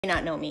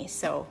Not know me,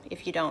 so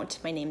if you don't,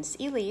 my name's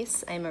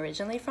Elise. I'm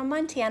originally from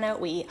Montana.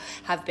 We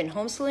have been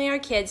homeschooling our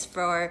kids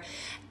for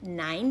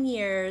 9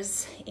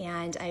 years,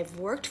 and I've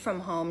worked from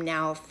home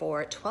now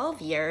for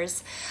 12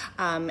 years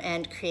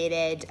and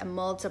created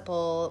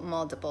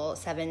multiple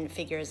 7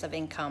 figures of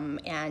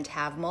income and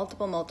have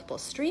multiple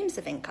streams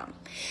of income.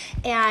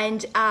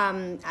 And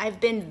I've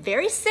been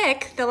very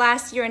sick the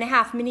last year and a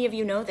half. Many of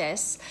you know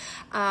this.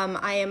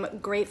 I am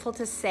grateful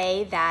to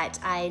say that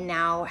I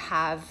now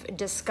have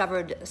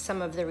discovered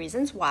some of the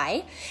reasons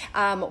why.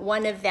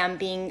 One of them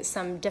being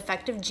some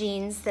defective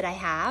genes that I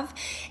have,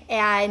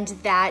 and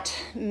that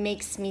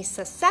makes me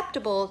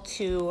susceptible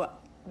to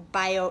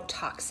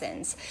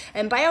biotoxins.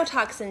 And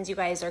biotoxins, you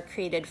guys, are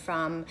created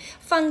from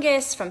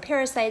fungus, from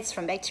parasites,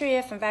 from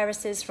bacteria, from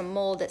viruses, from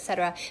mold,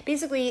 etc.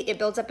 Basically, it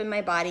builds up in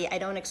my body. I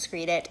don't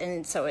excrete it,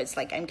 and so it's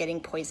like I'm getting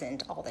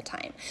poisoned all the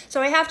time.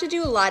 So I have to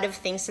do a lot of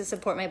things to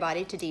support my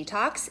body to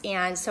detox,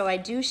 and so I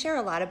do share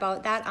a lot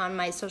about that on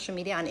my social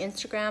media, on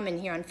Instagram and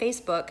here on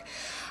Facebook.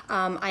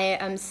 I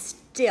am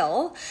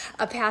still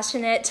a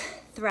passionate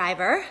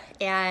thriver,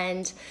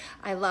 and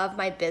I love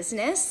my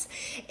business,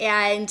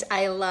 and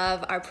I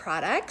love our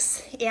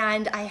products.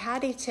 And I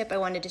had a tip I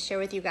wanted to share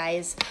with you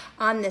guys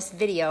on this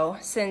video,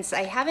 since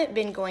I haven't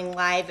been going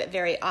live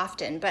very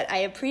often, but I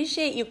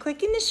appreciate you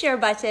clicking the share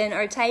button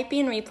or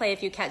typing replay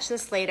if you catch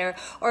this later,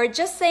 or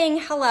just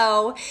saying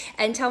hello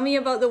and tell me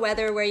about the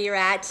weather where you're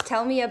at.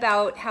 Tell me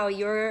about how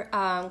your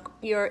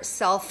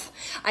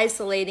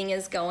self-isolating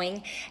is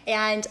going.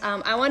 And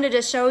I wanted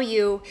to show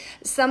you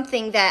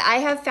something that I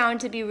have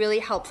found to be really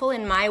helpful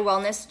in my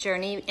wellness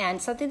journey,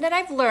 and something that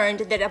I've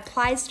learned that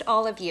applies to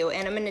all of you.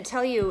 And I'm going to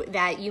tell you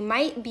that you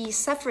might be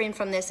suffering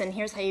from this, and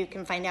here's how you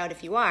can find out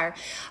if you are.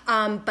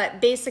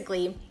 But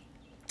basically,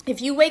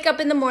 if you wake up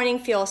in the morning,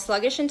 feel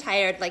sluggish and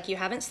tired, like you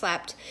haven't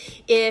slept,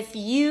 if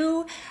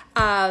you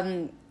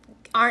aren't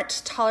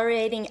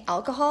tolerating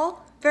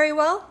alcohol very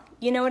well,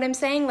 you know what I'm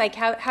saying? Like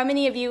how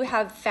many of you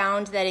have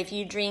found that if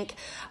you drink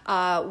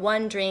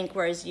one drink,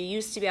 whereas you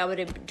used to be able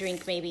to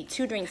drink maybe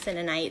 2 drinks in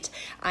a night,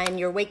 and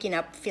you're waking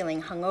up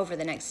feeling hungover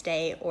the next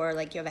day, or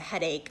like you have a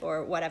headache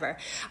or whatever,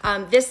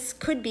 this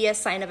could be a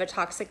sign of a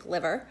toxic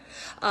liver.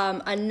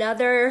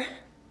 Another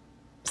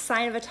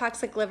sign of a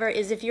toxic liver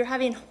is if you're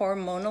having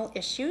hormonal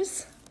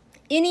issues.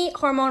 Any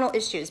hormonal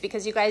issues,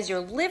 because you guys,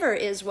 your liver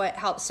is what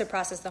helps to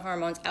process the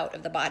hormones out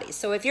of the body.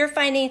 So if you're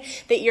finding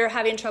that you're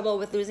having trouble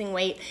with losing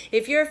weight,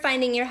 if you're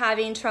finding you're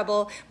having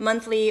trouble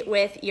monthly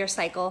with your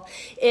cycle,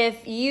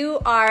 if you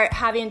are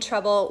having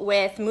trouble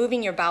with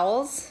moving your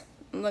bowels,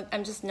 look,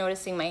 I'm just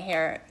noticing my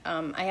hair.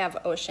 I have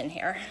ocean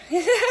hair.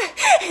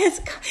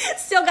 It's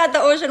still got the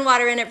ocean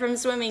water in it from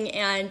swimming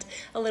and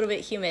a little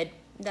bit humid.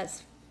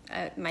 That's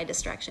my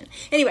distraction.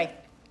 Anyway,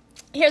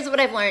 here's what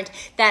I've learned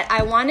that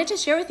I wanted to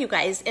share with you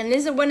guys. And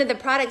this is one of the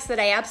products that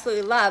I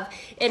absolutely love,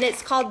 and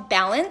it's called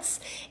Balance.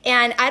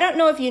 And I don't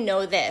know if you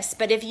know this,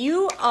 but if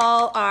you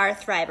all are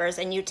thrivers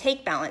and you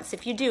take Balance,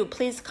 if you do,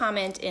 please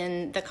comment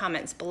in the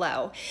comments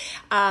below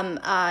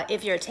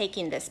if you're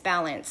taking this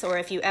Balance, or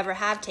if you ever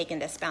have taken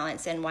this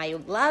Balance and why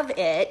you love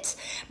it.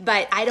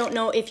 But I don't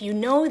know if you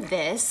know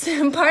this.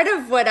 Part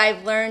of what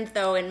I've learned,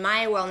 though, in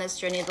my wellness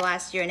journey the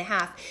last year and a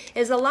half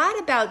is a lot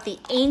about the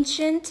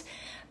ancient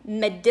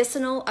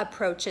medicinal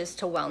approaches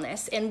to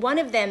wellness, and one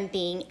of them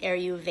being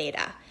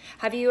Ayurveda.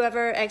 Have you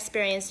ever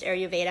experienced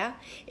Ayurveda?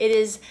 It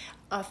is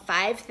a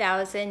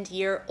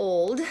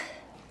 5,000-year-old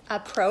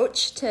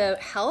approach to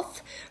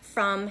health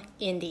from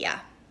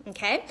India.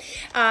 Okay,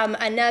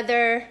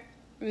 another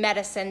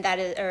medicine that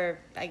is, or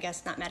I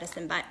guess not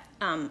medicine, but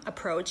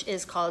approach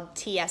is called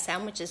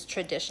TSM, which is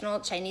traditional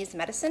Chinese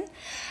medicine.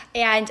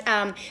 And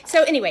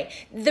so anyway,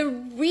 the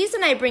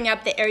reason I bring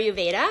up the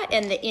Ayurveda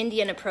and the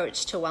Indian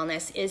approach to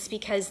wellness is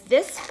because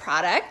this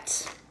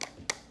product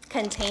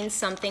contains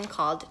something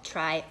called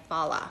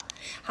Triphala.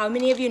 How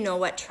many of you know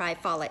what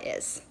Triphala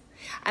is?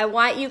 I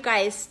want you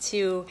guys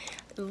to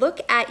look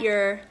at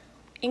your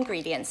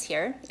ingredients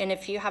here, and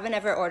if you haven't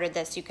ever ordered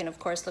this, you can of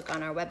course look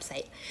on our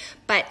website.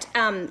 But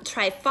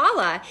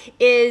Triphala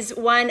is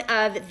one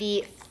of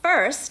the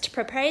first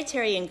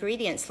proprietary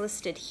ingredients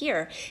listed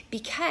here,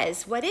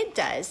 because what it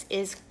does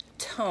is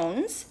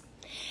tones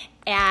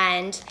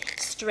and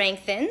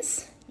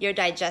strengthens your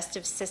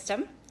digestive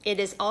system. It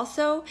is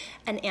also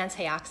an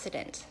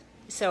antioxidant.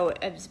 So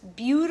it's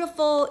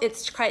beautiful.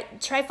 It's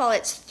Triphala.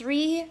 It's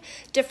 3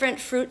 different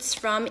fruits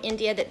from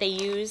India that they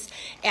use,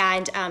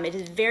 and it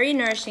is very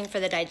nourishing for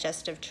the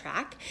digestive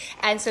tract.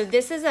 And so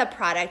this is a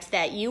product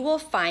that you will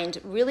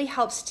find really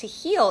helps to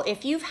heal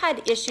if you've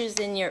had issues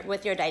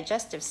with your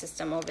digestive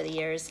system over the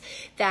years.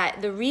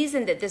 That the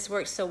reason that this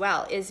works so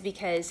well is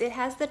because it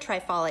has the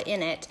Triphala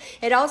in it.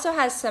 It also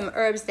has some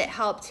herbs that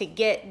help to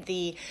get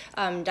the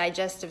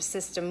digestive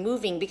system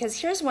moving. Because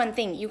here's one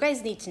thing you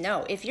guys need to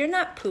know: if you're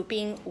not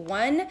pooping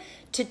 1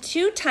 to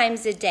 2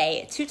 times a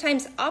day, 2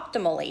 times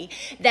optimally,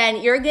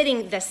 then you're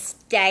getting the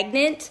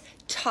stagnant,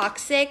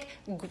 toxic,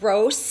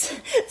 gross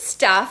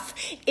stuff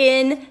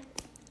in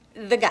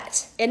the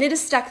gut, and it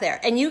is stuck there.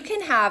 And you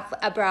can have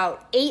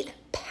about 8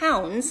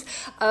 pounds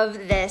of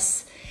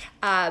this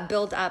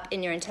build up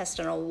in your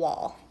intestinal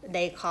wall.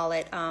 They call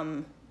it,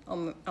 oh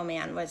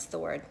man, what's the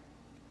word?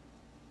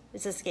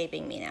 It's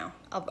escaping me now.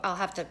 I'll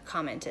have to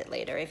comment it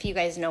later. If you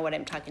guys know what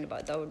I'm talking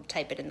about, though,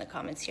 type it in the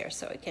comments here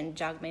so it can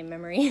jog my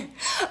memory.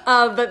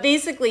 But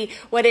basically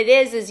what it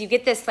is you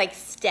get this like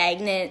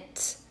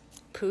stagnant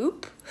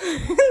poop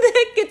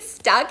that gets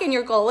stuck in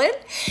your colon.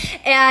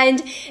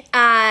 And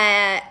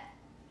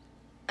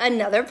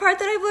another part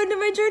that I've learned in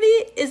my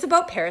journey is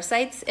about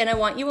parasites. And I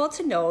want you all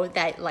to know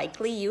that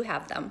likely you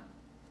have them.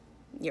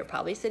 You're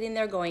probably sitting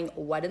there going,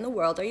 what in the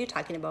world are you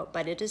talking about?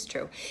 But it is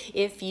true.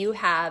 If you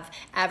have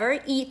ever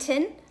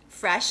eaten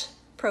fresh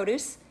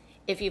produce,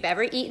 if you've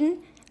ever eaten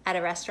at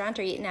a restaurant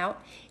or eaten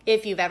out,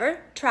 if you've ever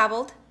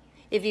traveled,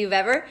 if you've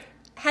ever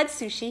had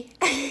sushi,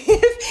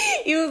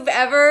 if you've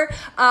ever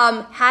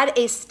had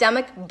a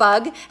stomach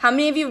bug, how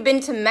many of you have been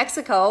to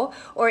Mexico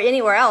or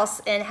anywhere else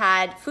and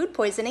had food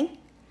poisoning?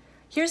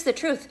 Here's the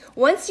truth.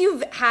 Once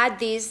you've had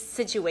these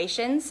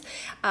situations,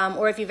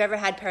 or if you've ever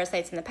had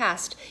parasites in the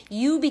past,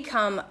 you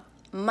become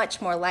much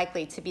more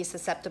likely to be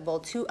susceptible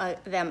to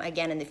them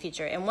again in the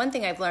future. And one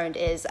thing I've learned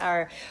is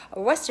our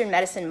Western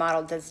medicine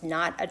model does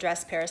not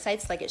address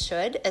parasites like it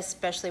should,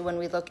 especially when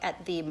we look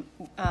at the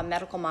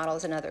medical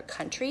models in other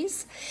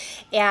countries.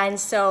 And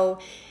so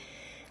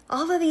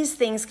all of these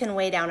things can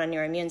weigh down on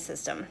your immune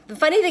system. The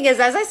funny thing is,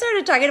 as I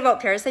started talking about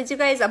parasites, you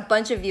guys, a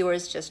bunch of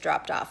viewers just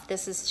dropped off.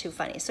 This is too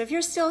funny. So if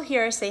you're still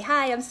here, say,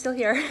 hi, I'm still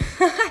here.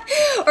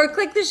 Or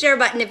click the share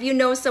button if you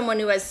know someone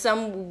who has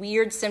some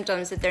weird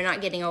symptoms that they're not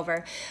getting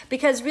over.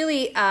 Because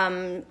really,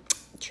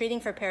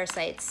 treating for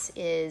parasites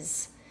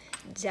is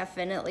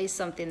definitely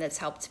something that's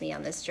helped me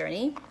on this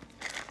journey.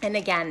 And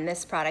again,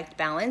 this product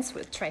Balance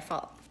with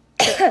Triphala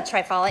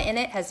in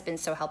it has been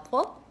so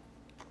helpful,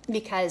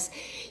 because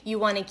you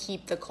want to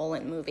keep the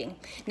colon moving.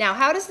 Now,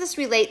 how does this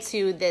relate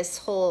to this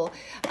whole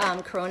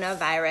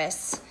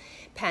coronavirus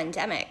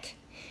pandemic?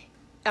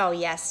 Oh,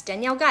 yes,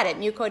 Danielle got it.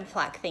 Mucoid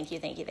plaque. Thank you.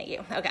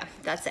 Okay,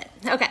 that's it.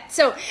 Okay,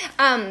 so,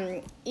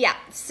 yeah,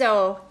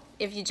 so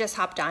if you just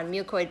hopped on,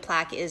 mucoid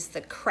plaque is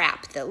the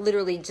crap that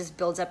literally just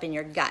builds up in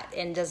your gut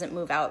and doesn't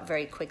move out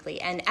very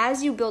quickly. And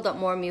as you build up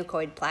more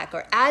mucoid plaque,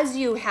 or as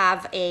you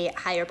have a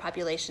higher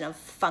population of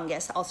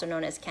fungus, also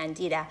known as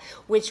candida,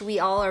 which we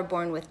all are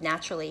born with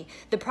naturally,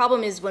 the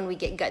problem is when we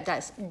get gut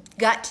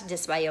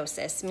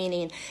dysbiosis,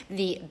 meaning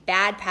the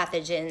bad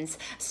pathogens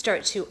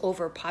start to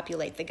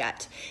overpopulate the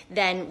gut.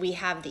 Then we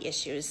have the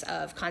issues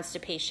of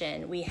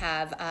constipation. We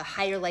have a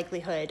higher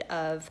likelihood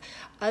of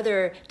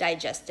other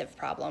digestive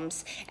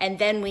problems. And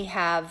then we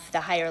have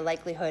the higher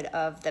likelihood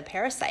of the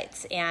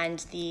parasites and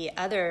the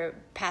other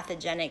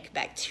pathogenic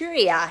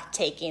bacteria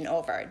taking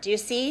over. Do you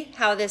see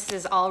how this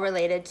is all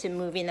related to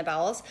moving the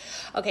bowels?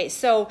 Okay,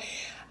 so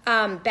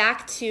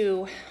back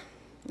to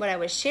what I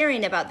was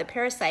sharing about the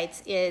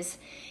parasites is,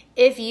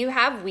 if you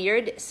have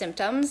weird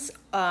symptoms,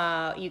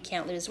 you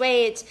can't lose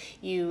weight,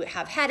 you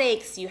have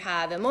headaches, you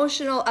have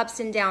emotional ups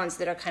and downs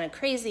that are kind of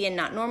crazy and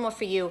not normal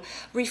for you,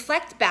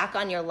 reflect back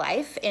on your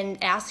life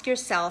and ask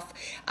yourself,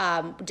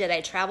 did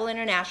I travel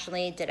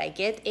internationally? Did I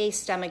get a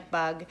stomach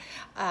bug?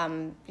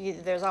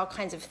 There's all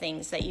kinds of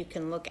things that you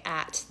can look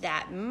at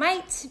that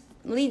might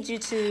lead you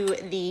to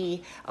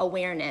the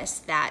awareness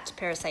that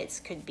parasites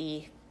could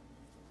be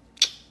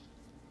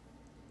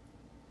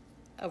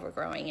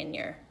overgrowing in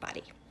your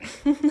body.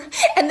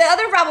 And the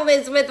other problem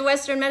is with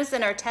Western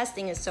medicine, our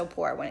testing is so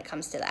poor when it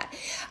comes to that.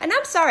 And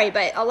I'm sorry,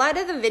 but a lot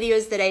of the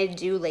videos that I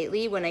do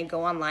lately when I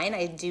go online,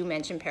 I do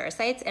mention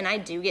parasites, and I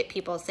do get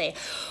people say,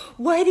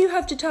 why do you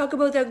have to talk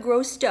about that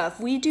gross stuff?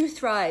 We do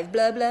thrive,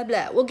 blah, blah,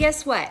 blah. Well,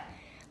 guess what?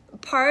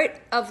 Part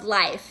of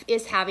life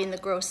is having the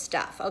gross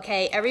stuff,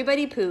 okay?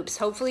 Everybody poops.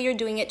 Hopefully you're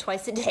doing it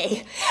twice a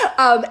day.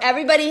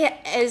 Everybody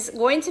is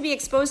going to be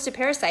exposed to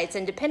parasites,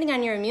 and depending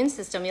on your immune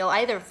system, you'll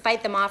either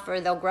fight them off or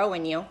they'll grow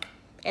in you.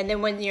 And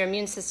then when your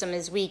immune system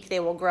is weak, they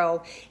will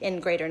grow in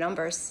greater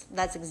numbers.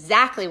 That's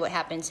exactly what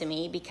happened to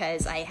me,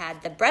 because I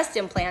had the breast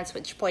implants,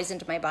 which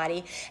poisoned my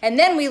body. And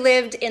then we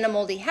lived in a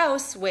moldy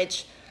house,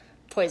 which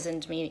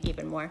poisoned me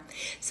even more.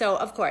 So,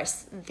 of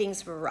course,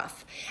 things were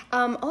rough.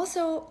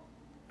 Also,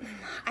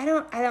 I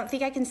don't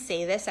think I can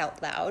say this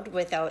out loud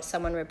without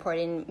someone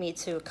reporting me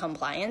to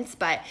compliance,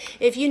 but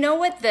if you know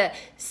what the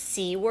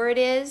C word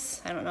is,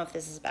 I don't know if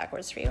this is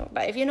backwards for you,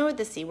 but if you know what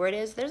the C word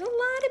is, there's a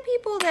lot of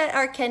people that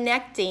are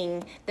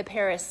connecting the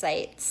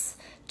parasites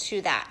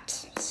to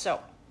that. So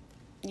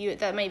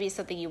that may be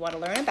something you want to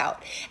learn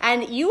about.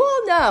 And you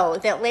all know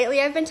that lately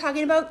I've been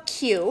talking about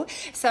Q.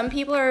 Some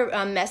people are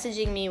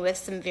messaging me with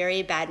some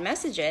very bad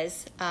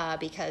messages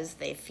because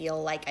they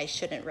feel like I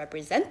shouldn't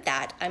represent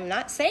that. I'm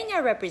not saying I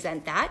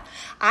represent that.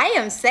 I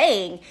am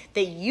saying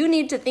that you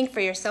need to think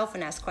for yourself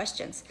and ask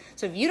questions.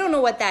 So if you don't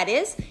know what that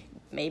is,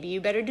 maybe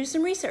you better do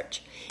some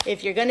research.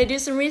 If you're going to do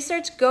some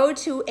research, go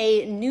to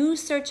a new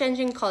search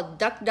engine called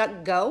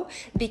DuckDuckGo,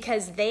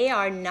 because they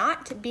are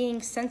not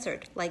being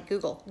censored like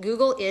Google.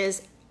 Google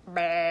is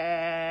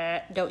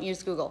Don't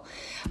use Google.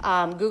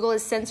 Google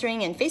is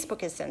censoring and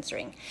Facebook is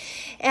censoring.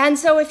 And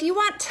so if you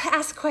want to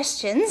ask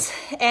questions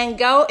and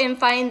go and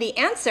find the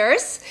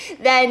answers,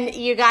 then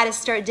you got to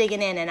start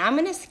digging in. And I'm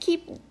going to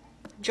keep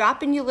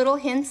dropping you little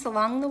hints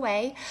along the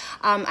way.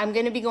 I'm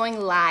going to be going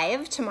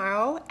live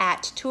tomorrow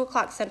at 2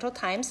 o'clock Central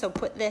Time, so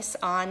put this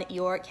on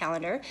your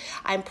calendar.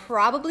 I'm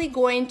probably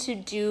going to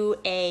do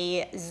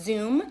a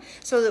Zoom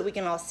so that we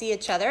can all see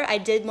each other. I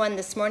did one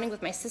this morning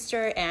with my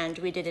sister, and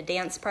we did a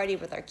dance party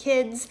with our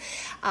kids.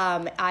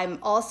 I'm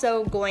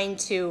also going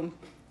to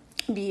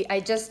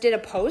I just did a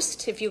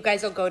post, if you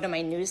guys will go to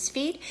my news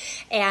feed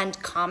and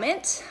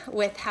comment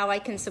with how I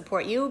can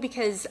support you,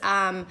 because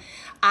I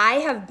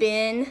have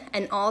been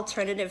an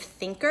alternative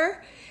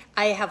thinker.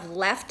 I have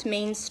left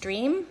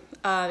mainstream.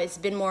 It's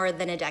been more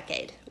than a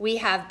decade. We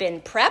have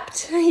been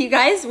prepped, you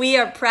guys. We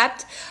are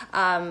prepped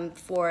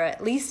for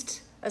at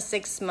least a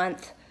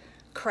 6-month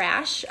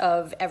crash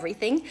of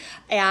everything.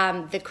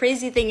 The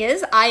crazy thing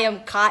is I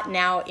am caught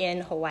now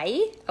in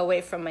Hawaii,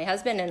 away from my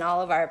husband and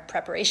all of our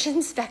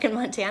preparations back in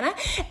Montana.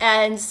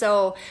 And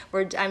so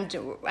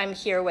I'm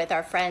here with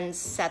our friends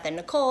Seth and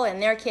Nicole and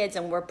their kids,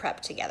 and we're prepped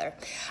together.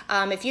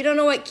 If you don't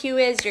know what Q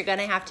is, you're going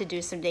to have to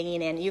do some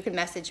digging in. You can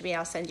message me.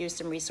 I'll send you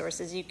some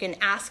resources. You can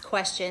ask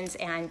questions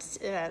and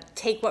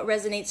take what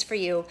resonates for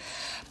you.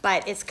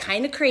 But it's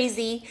kind of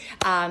crazy.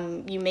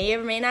 You may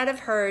or may not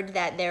have heard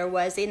that there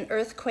was an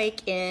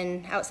earthquake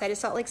outside of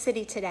Salt Lake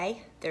City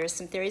today. There's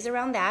some theories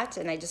around that,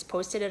 and I just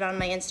posted it on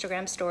my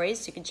Instagram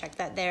stories. You can check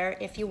that there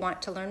if you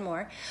want to learn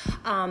more.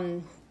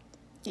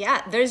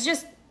 Yeah,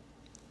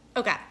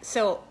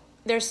 so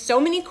there's so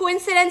many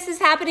coincidences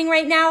happening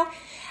right now.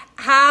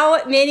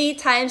 How many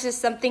times does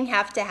something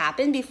have to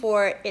happen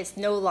before it's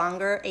no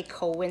longer a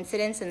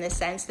coincidence, in the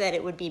sense that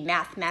it would be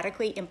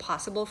mathematically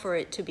impossible for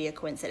it to be a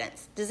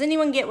coincidence? Does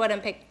anyone get what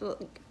I'm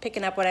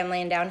picking up, what I'm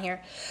laying down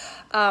here?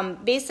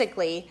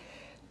 Basically,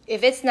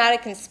 if it's not a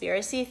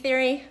conspiracy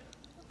theory,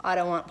 I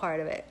don't want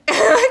part of it, because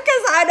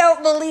I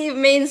don't believe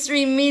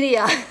mainstream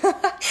media.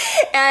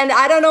 And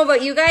I don't know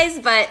about you guys,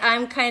 but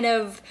I'm kind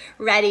of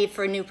ready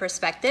for new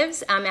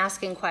perspectives. I'm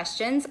asking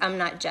questions. I'm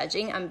not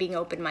judging. I'm being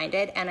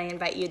open-minded, and I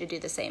invite you to do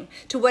the same,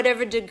 to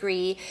whatever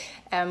degree,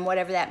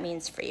 whatever that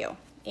means for you.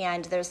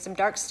 And there's some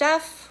dark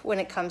stuff when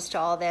it comes to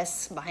all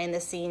this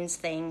behind-the-scenes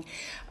thing.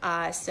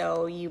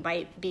 So you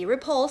might be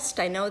repulsed.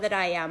 I know that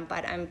I am,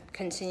 but I'm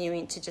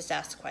continuing to just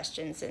ask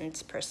questions and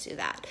to pursue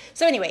that.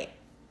 So anyway,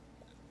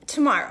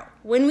 tomorrow,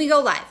 when we go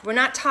live, we're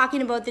not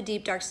talking about the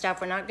deep, dark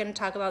stuff. We're not going to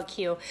talk about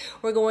Q.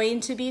 We're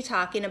going to be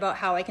talking about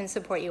how I can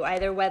support you,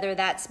 either whether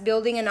that's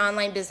building an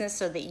online business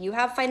so that you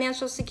have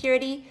financial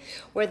security,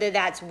 whether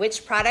that's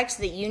which products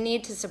that you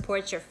need to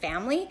support your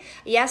family.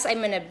 Yes, I'm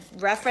going to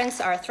reference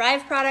our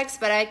Thrive products,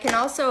 but I can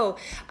also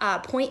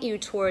point you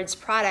towards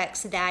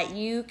products that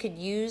you could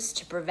use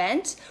to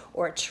prevent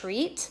or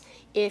treat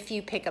if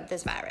you pick up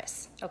this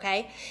virus,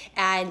 okay?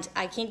 And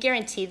I can't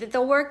guarantee that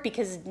they'll work,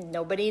 because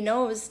nobody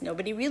knows.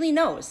 Nobody really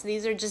knows.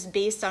 These are just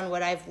based on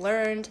what I've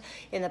learned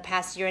in the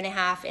past year and a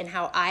half, and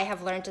how I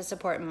have learned to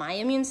support my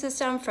immune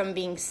system from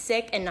being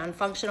sick and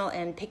non-functional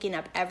and picking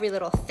up every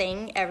little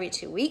thing every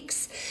 2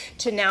 weeks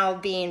to now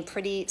being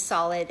pretty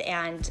solid,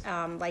 and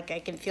like I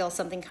can feel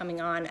something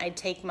coming on. I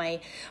take my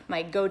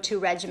go-to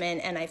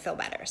regimen and I feel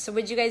better. So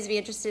would you guys be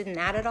interested in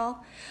that at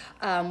all?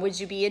 Would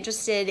you be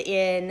interested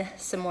in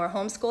some more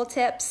homeschool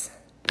tips?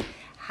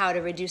 How to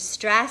reduce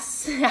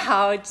stress,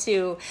 how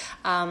to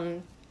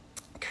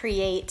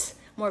create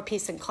more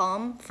peace and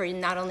calm for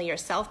not only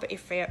yourself, but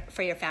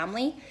for your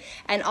family?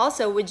 And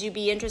also, would you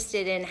be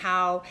interested in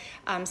how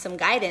some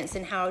guidance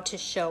in how to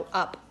show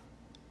up,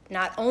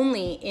 not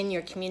only in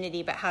your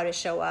community, but how to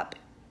show up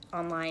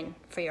online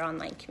for your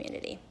online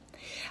community?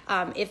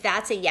 If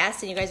that's a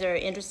yes and you guys are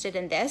interested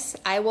in this,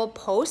 I will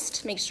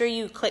post. Make sure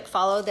you click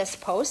follow this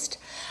post.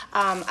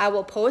 I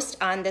will post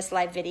on this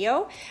live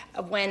video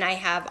when I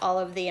have all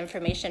of the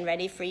information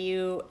ready for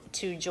you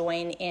to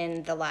join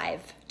in the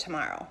live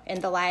tomorrow.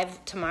 And the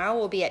live tomorrow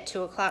will be at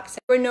 2 o'clock. So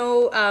there were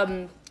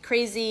no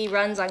crazy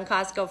runs on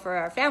Costco for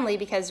our family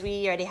because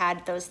we already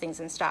had those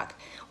things in stock.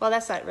 Well,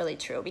 that's not really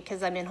true,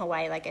 because I'm in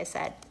Hawaii, like I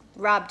said.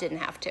 Rob didn't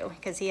have to,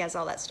 because he has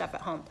all that stuff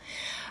at home.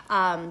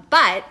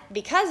 But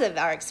because of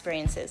our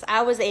experiences,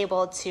 I was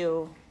able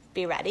to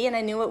be ready, and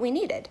I knew what we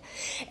needed.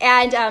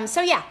 And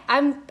so yeah, I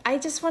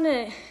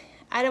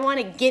don't want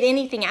to get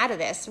anything out of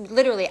this.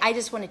 Literally, I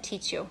just want to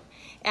teach you.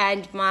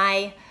 And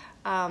my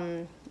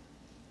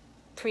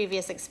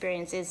previous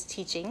experience is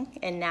teaching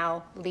and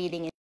now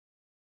leading.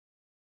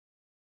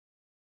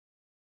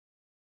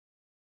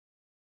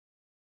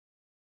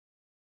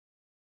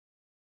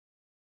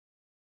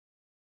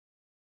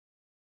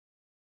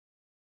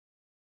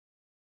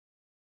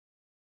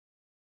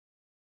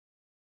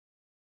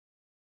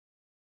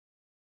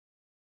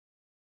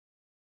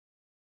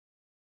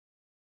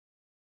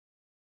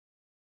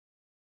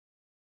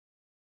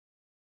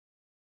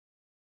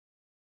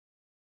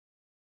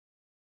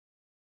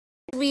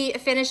 we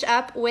finish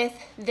up with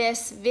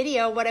this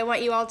video, what I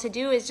want you all to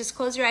do is just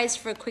close your eyes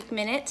for a quick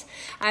minute.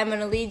 I'm going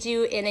to lead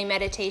you in a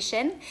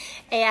meditation,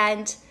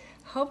 and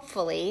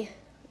hopefully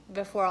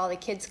before all the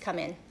kids come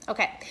in.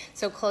 Okay,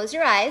 so close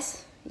your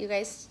eyes. You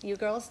guys, you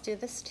girls do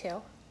this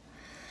too.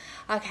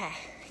 Okay,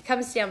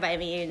 come stand by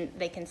me and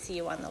they can see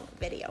you on the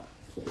video.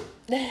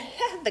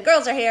 The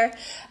girls are here.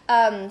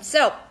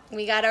 So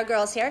we got our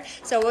girls here.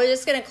 So we're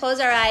just going to close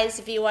our eyes.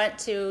 If you want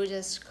to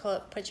just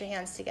put your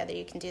hands together,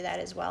 you can do that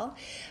as well.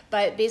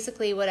 But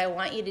basically what I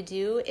want you to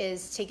do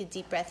is take a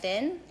deep breath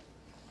in.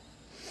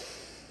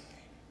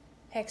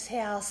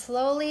 Exhale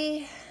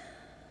slowly.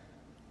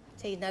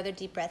 Take another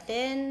deep breath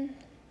in.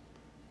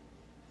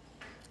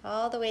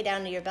 All the way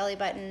down to your belly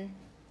button.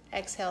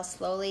 Exhale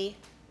slowly.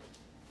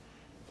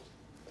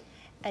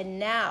 And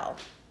now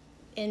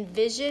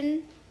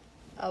envision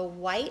a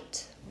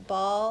white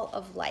ball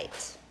of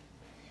light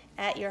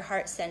at your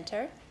heart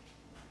center.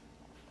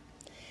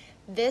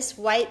 This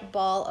white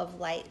ball of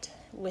light,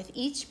 with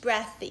each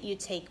breath that you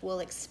take, will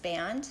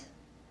expand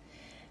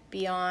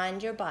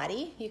beyond your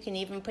body. You can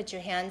even put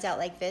your hands out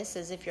like this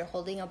as if you're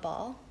holding a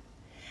ball.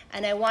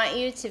 And I want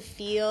you to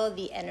feel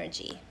the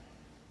energy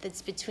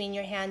that's between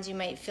your hands. You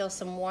might feel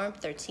some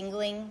warmth or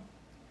tingling.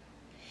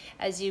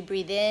 As you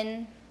breathe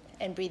in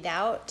and breathe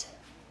out,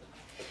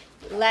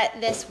 let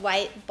this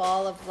white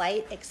ball of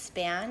light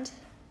expand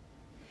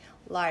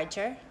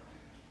larger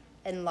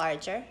and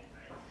larger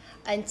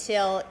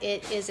until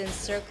it is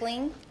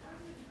encircling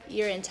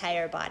your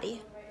entire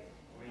body.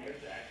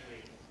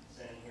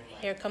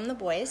 Here come the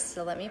boys,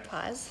 so let me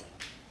pause.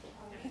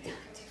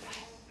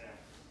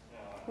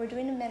 We're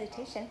doing a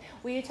meditation.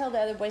 Will you tell the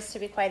other boys to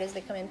be quiet as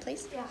they come in,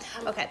 please? Yeah.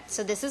 Okay,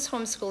 so this is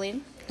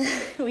homeschooling.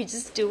 We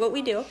just do what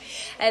we do.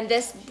 And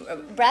this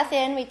breath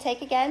in, we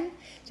take again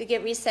to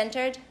get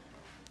recentered.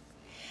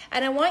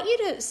 And I want you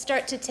to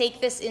start to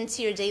take this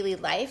into your daily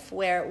life,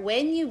 where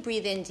when you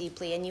breathe in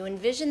deeply and you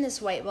envision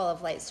this white ball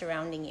of light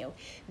surrounding you,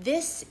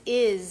 this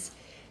is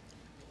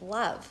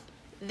love.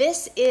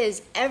 This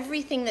is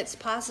everything that's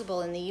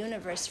possible in the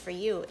universe for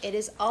you. It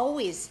is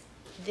always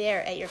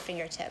there at your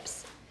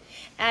fingertips.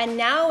 And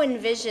now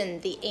envision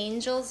the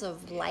angels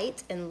of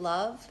light and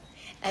love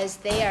as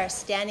they are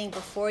standing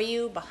before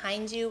you,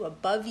 behind you,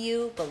 above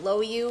you,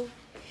 below you,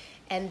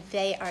 and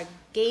they are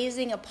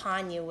gazing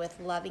upon you with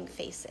loving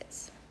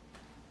faces.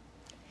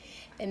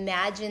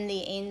 Imagine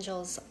the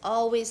angels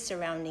always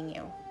surrounding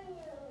you,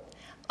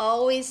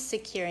 always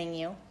securing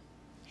you,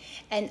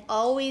 and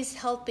always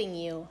helping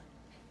you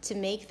to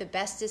make the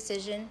best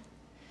decision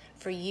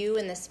for you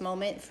in this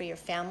moment, for your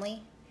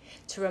family,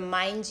 to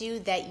remind you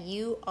that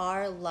you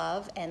are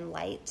love and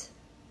light,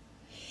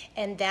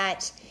 and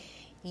that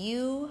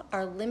you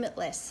are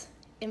limitless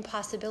in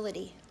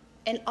possibility.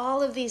 And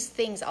all of these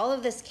things, all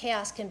of this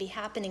chaos can be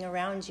happening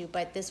around you,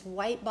 but this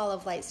white ball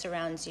of light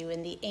surrounds you,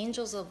 and the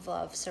angels of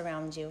love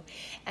surround you,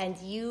 and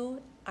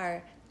you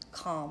are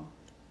calm.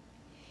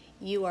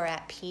 You are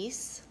at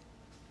peace.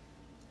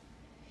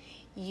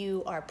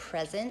 You are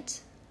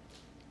present.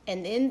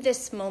 And in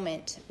this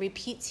moment,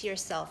 repeat to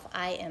yourself,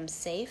 I am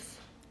safe.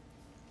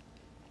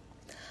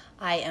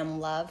 I am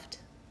loved.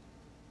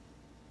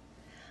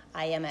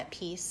 I am at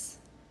peace.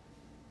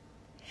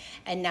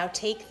 And now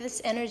take this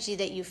energy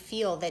that you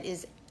feel that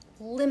is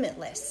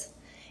limitless,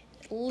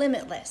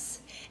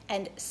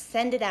 and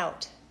send it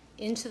out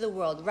into the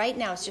world. Right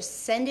now,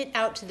 just send it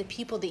out to the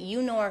people that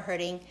you know are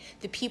hurting,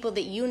 the people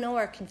that you know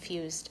are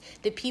confused,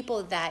 the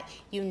people that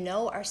you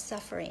know are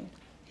suffering.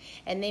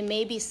 And they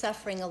may be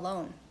suffering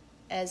alone,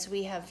 as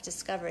we have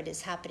discovered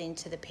is happening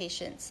to the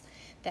patients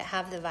that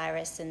have the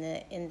virus in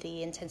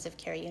the intensive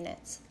care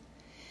units.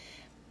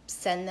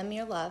 Send them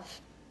your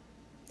love.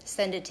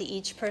 Send it to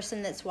each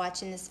person that's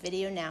watching this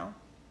video now.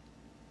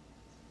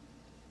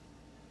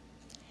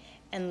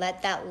 And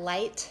let that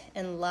light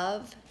and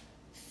love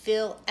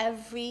fill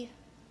every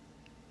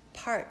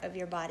part of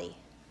your body.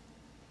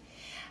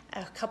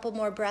 A couple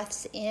more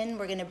breaths in.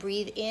 We're going to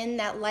breathe in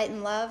that light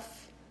and love.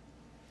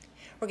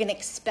 We're going to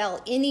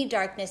expel any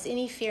darkness,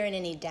 any fear, and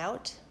any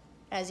doubt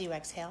as you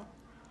exhale.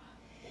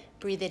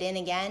 Breathe it in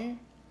again.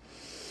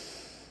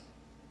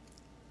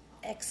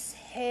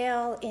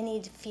 Exhale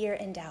any fear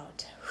and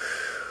doubt.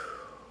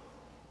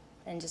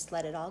 And just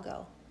let it all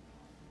go.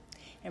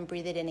 And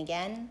breathe it in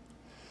again.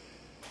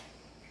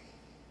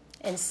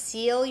 And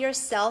seal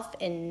yourself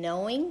in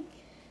knowing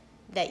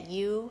that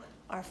you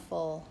are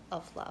full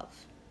of love.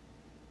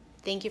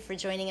 Thank you for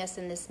joining us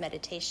in this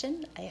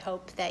meditation. I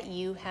hope that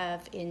you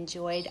have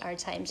enjoyed our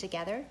time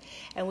together,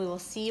 and we will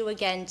see you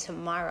again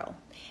tomorrow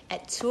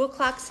at 2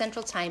 o'clock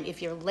Central Time.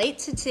 If you're late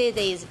to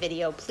today's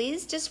video,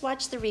 please just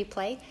watch the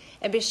replay,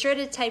 and be sure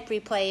to type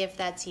replay if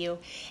that's you,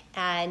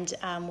 and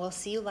we'll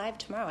see you live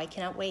tomorrow. I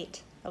cannot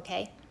wait,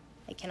 okay?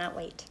 I cannot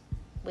wait.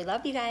 We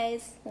love you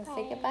guys. Let's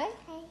say goodbye.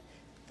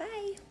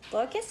 Bye.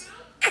 Blow a kiss.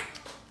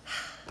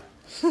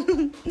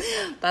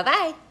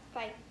 Bye-bye.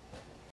 Bye.